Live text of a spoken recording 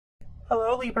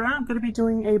Hello Libra, I'm going to be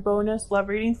doing a bonus love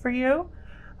reading for you.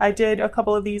 I did a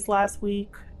couple of these last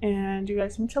week and you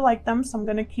guys seem to like them, so I'm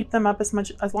going to keep them up as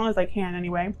long as I can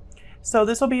anyway. So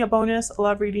this will be a bonus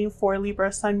love reading for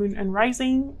Libra, Sun, Moon, and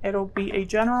Rising. It'll be a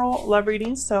general love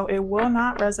reading, so it will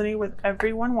not resonate with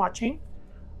everyone watching.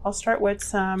 I'll start with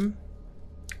some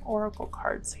oracle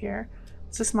cards here.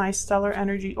 This is my Stellar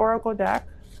Energy Oracle deck.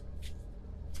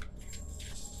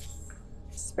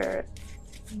 Spirit.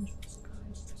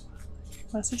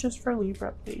 Messages for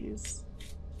Libra, please.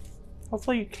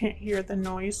 Hopefully you can't hear the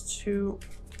noise too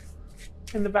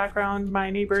in the background. My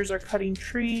neighbors are cutting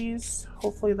trees.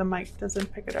 Hopefully the mic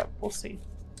doesn't pick it up. We'll see.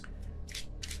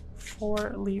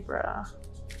 For Libra.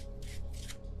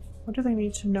 What do they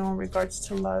need to know in regards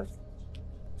to love?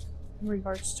 In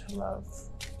regards to love.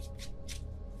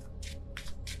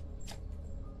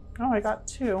 Oh, I got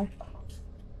two.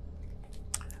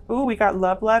 Ooh, we got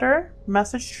love letter,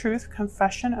 message, truth,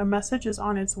 confession. A message is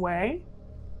on its way.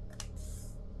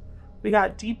 We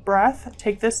got deep breath.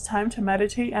 Take this time to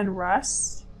meditate and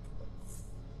rest.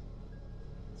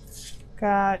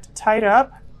 Got tied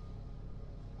up,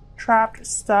 trapped,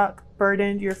 stuck,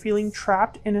 burdened. You're feeling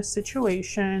trapped in a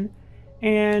situation.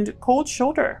 And cold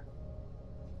shoulder.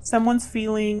 Someone's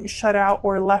feeling shut out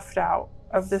or left out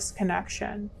of this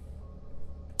connection.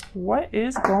 What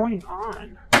is going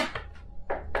on?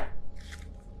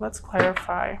 Let's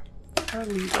clarify for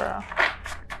Libra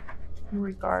in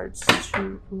regards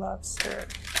to love,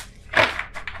 spirit.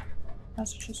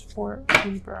 Messages for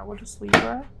Libra. What does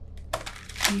Libra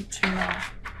need to know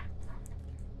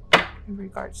in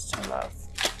regards to love?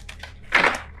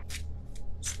 What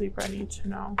does Libra need to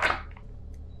know?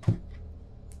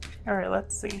 All right,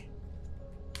 let's see.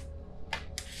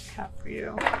 Cat for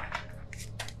you.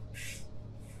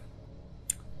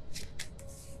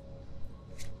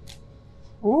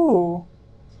 Ooh,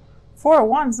 Four of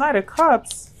Wands, Knight of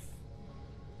Cups,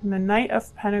 and the Knight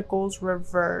of Pentacles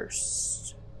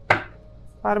reversed.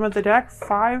 Bottom of the deck,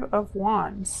 Five of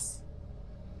Wands.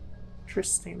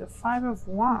 Interesting, the Five of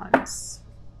Wands.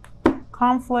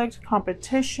 Conflict,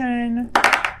 competition.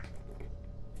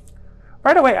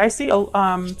 Right away, I see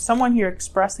someone here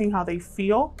expressing how they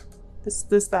feel.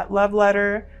 That love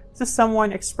letter. This is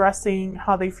someone expressing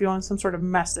how they feel in some sort of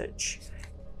message.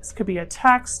 This could be a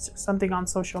text, something on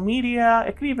social media.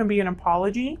 It could even be an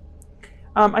apology.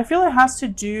 I feel it has to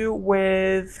do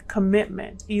with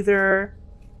commitment, either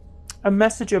a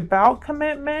message about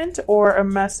commitment or a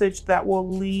message that will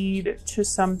lead to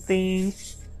something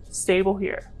stable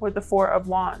here with the Four of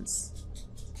Wands.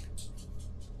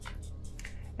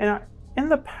 And in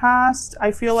the past, I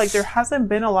feel like there hasn't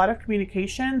been a lot of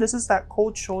communication. This is that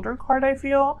cold shoulder card, I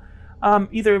feel.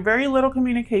 Either very little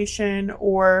communication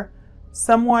or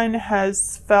someone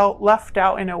has felt left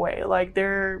out in a way, like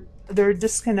they're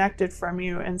disconnected from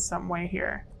you in some way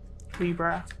here,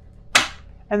 Libra.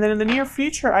 And then in the near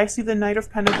future, I see the Knight of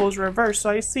Pentacles reversed. So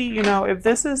I see, you know, if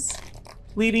this is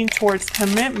leading towards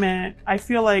commitment, I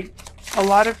feel like a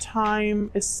lot of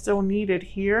time is still needed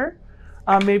here.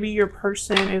 Maybe your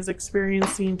person is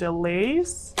experiencing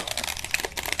delays.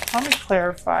 Let me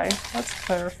clarify. Let's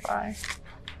clarify.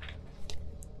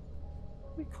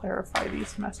 Let me clarify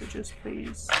these messages,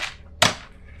 please,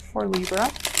 for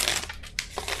Libra.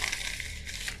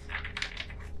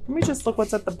 Let me just look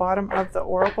what's at the bottom of the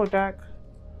Oracle deck.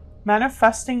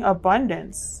 Manifesting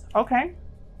abundance. Okay.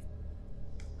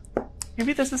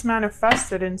 Maybe this is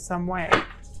manifested in some way.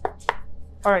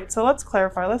 All right, so let's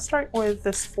clarify. Let's start with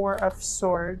this Four of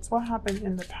Swords. What happened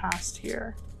in the past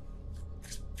here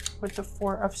with the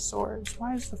Four of Swords?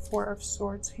 Why is the Four of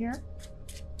Swords here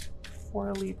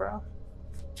for Libra?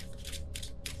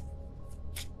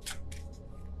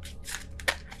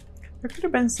 There could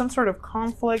have been some sort of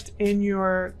conflict in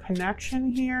your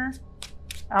connection here.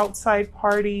 Outside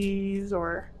parties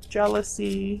or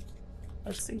jealousy.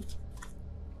 Let's see.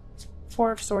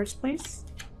 Four of Swords, please.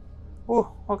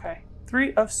 Oh, okay.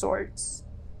 Three of Swords.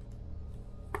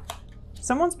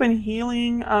 Someone's been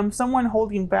healing. Someone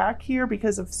holding back here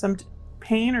because of some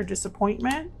pain or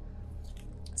disappointment.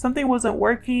 Something wasn't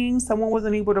working. Someone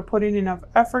wasn't able to put in enough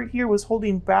effort here, was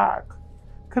holding back.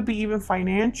 Could be even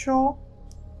financial.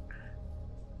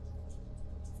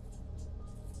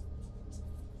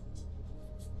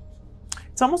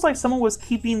 It's almost like someone was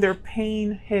keeping their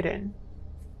pain hidden.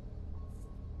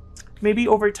 Maybe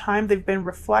over time they've been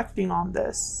reflecting on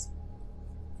this.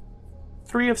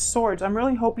 Three of Swords. I'm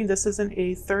really hoping this isn't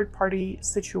a third-party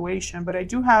situation, but I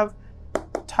do have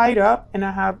tied up and I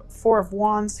have Four of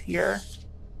Wands here.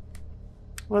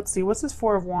 Let's see, what's this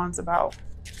Four of Wands about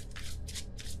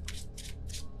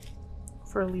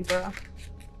for Libra?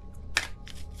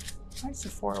 Why is the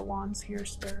Four of Wands here,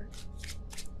 Spirit?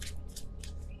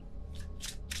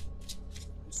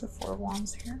 Where's the Four of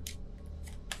Wands here?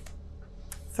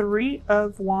 Three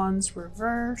of Wands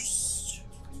reversed.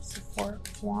 Where's the Four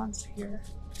of Wands here?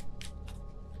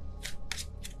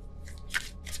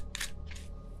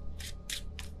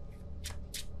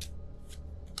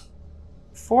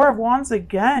 Four of Wands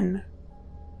again.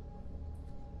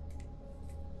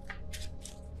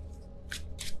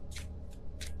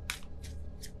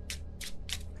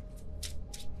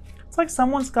 It's like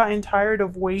someone's gotten tired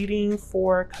of waiting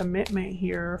for commitment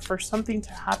here, for something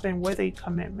to happen with a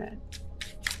commitment.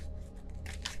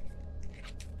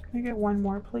 Can I get one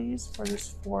more, please, for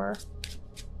this Four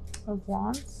of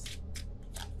Wands?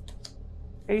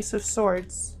 Ace of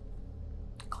Swords.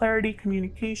 Clarity,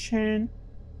 communication.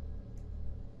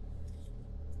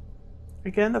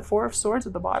 Again, the Four of Swords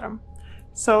at the bottom.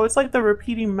 So it's like the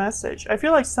repeating message. I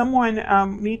feel like someone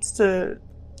needs to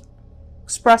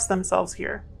express themselves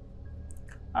here.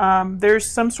 There's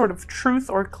some sort of truth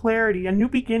or clarity, a new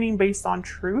beginning based on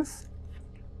truth.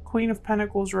 Queen of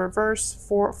Pentacles reverse,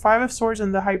 Five of Swords,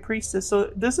 and the High Priestess.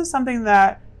 So this is something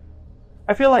that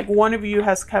I feel like one of you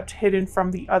has kept hidden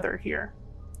from the other here.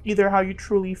 Either how you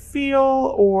truly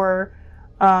feel or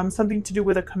something to do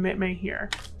with a commitment here.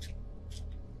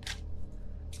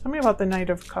 Tell me about the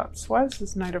Knight of Cups. What is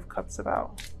this Knight of Cups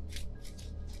about?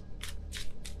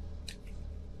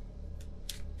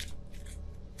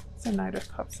 What's the Knight of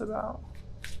Cups about?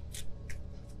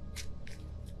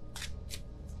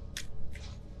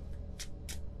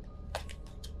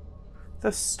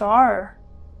 The Star.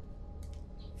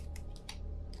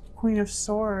 Queen of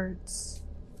Swords.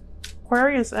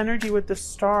 Aquarius energy with the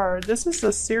Star. This is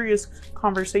a serious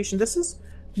conversation. This is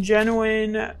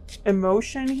genuine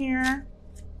emotion here.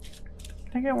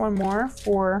 Can I get one more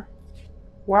for...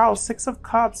 Wow, Six of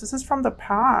Cups. This is from the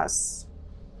past.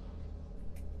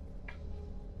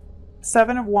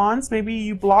 Seven of Wands. Maybe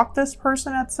you blocked this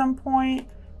person at some point.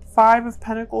 Five of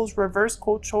Pentacles, reverse,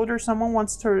 cold shoulder. Someone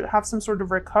wants to have some sort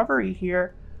of recovery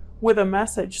here with a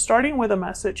message. Starting with a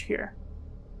message here.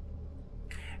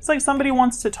 It's like somebody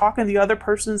wants to talk and the other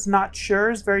person's not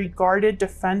sure. Is very guarded,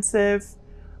 defensive.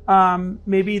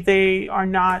 Maybe they are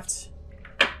not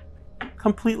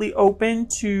completely open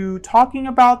to talking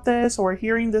about this or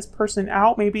hearing this person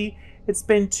out. Maybe it's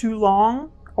been too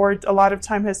long or a lot of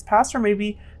time has passed, or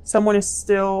maybe someone is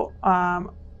still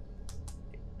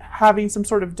having some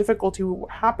sort of difficulty with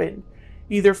what happened,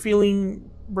 either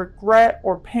feeling regret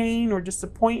or pain or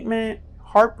disappointment,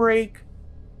 heartbreak.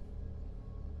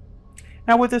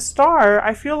 Now with the Star,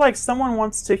 I feel like someone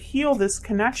wants to heal this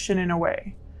connection in a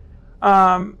way,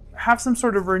 have some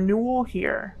sort of renewal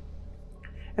here.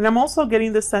 And I'm also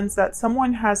getting the sense that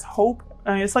someone has hope.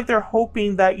 It's like they're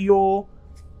hoping that you'll,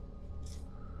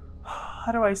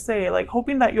 how do I say it? Like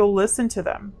hoping that you'll listen to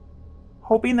them,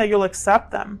 hoping that you'll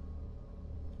accept them.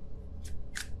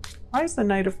 Why is the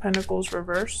Knight of Pentacles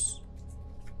reverse?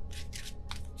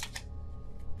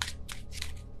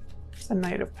 It's the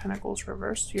Knight of Pentacles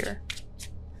reversed here.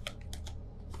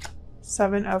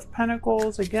 Seven of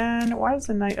Pentacles again. Why is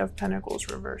the Knight of Pentacles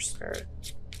reversed, Spirit?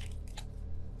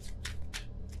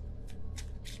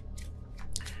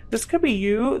 This could be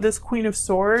you, this Queen of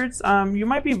Swords. You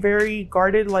might be very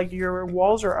guarded, like your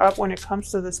walls are up when it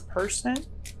comes to this person.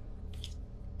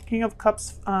 King of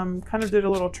Cups kind of did a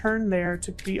little turn there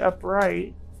to be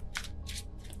upright.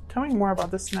 Tell me more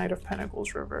about this Knight of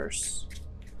Pentacles reverse.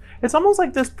 It's almost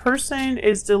like this person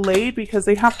is delayed because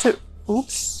they have to...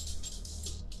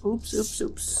 Oops.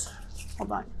 Oops.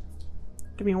 Hold on.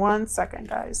 Give me 1 second,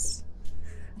 guys.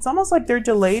 It's almost like they're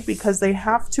delayed because they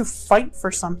have to fight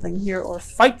for something here or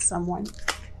fight someone.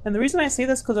 And the reason I say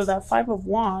this because of that Five of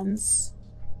Wands.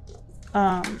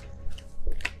 And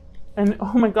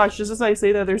oh my gosh, just as I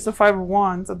say that, there's the Five of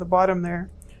Wands at the bottom there.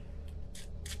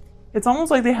 It's almost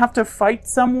like they have to fight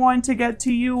someone to get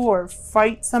to you or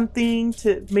fight something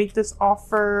to make this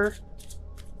offer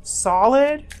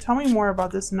solid. Tell me more about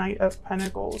this Knight of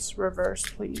Pentacles reverse,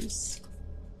 please.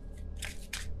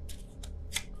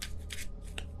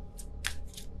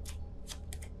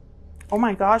 Oh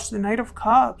my gosh, the Knight of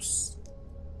Cups.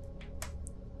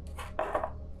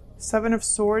 Seven of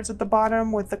Swords at the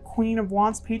bottom with the Queen of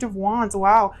Wands, Page of Wands.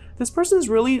 Wow, this person is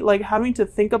really like having to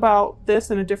think about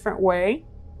this in a different way.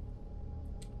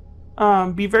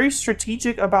 Be very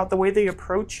strategic about the way they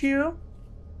approach you.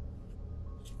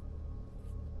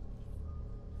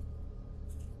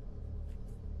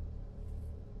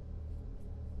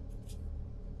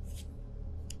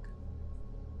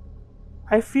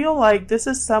 I feel like this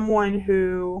is someone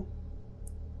who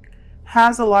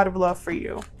has a lot of love for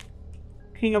you.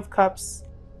 King of Cups,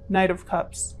 Knight of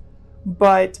Cups.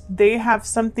 but they have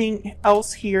something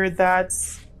else here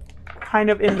that's kind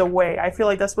of in the way. I feel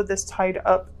like that's what this tied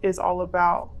up is all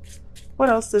about. What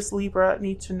else does Libra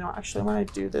need to know? Actually, I'm going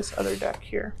to do this other deck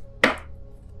here.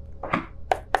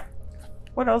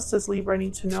 What else does Libra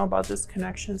need to know about this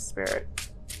connection, Spirit?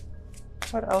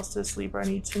 What else does Libra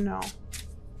need to know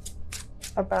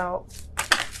about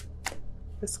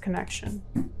this connection?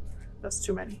 That's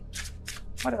too many.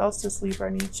 What else does Libra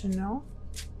need to know?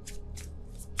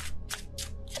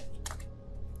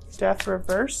 Death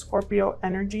reverse, Scorpio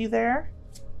energy there.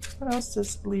 What else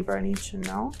does Libra need to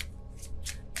know?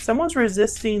 Someone's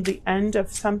resisting the end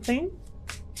of something.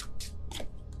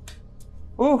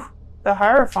 Ooh, the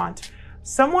Hierophant.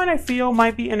 Someone I feel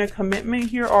might be in a commitment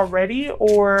here already,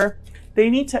 or they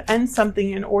need to end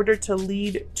something in order to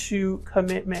lead to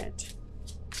commitment.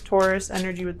 Taurus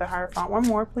energy with the Hierophant. One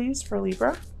more, please, for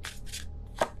Libra.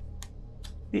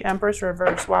 The Empress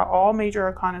reverse. Wow, all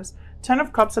major arcanas. 10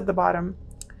 of Cups at the bottom.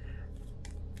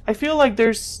 I feel like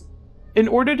there's, in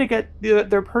order to get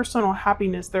their personal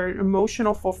happiness, their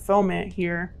emotional fulfillment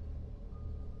here,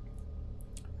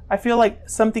 I feel like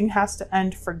something has to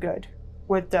end for good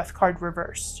with Death card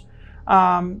reversed.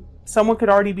 Someone could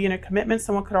already be in a commitment.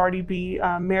 Someone could already be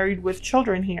married with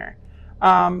children here.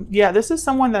 Yeah, this is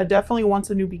someone that definitely wants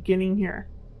a new beginning here.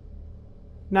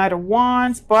 Knight of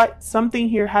Wands, but something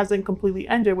here hasn't completely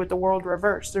ended with the World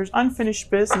reversed. There's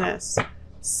unfinished business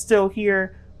still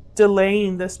here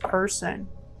delaying this person.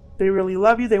 They really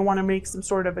love you. They want to make some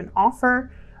sort of an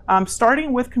offer.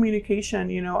 Starting with communication,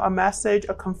 you know, a message,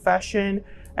 a confession,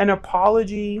 an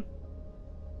apology.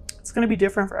 It's going to be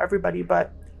different for everybody,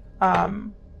 but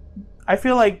I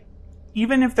feel like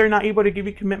even if they're not able to give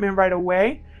you commitment right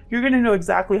away, you're going to know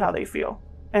exactly how they feel.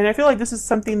 And I feel like this is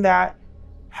something that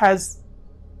has,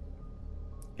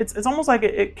 it's almost like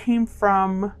it came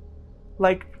from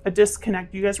like a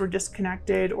disconnect. You guys were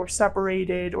disconnected or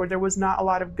separated, or there was not a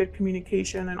lot of good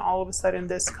communication, and all of a sudden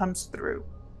this comes through.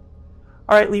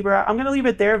 All right, Libra, I'm going to leave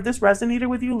it there. If this resonated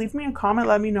with you, leave me a comment.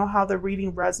 Let me know how the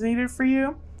reading resonated for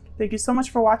you. Thank you so much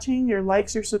for watching. Your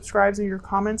likes, your subscribes, and your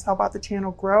comments help out the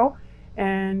channel grow.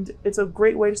 And it's a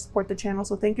great way to support the channel.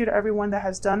 So thank you to everyone that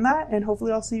has done that. And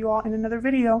hopefully I'll see you all in another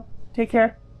video. Take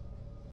care.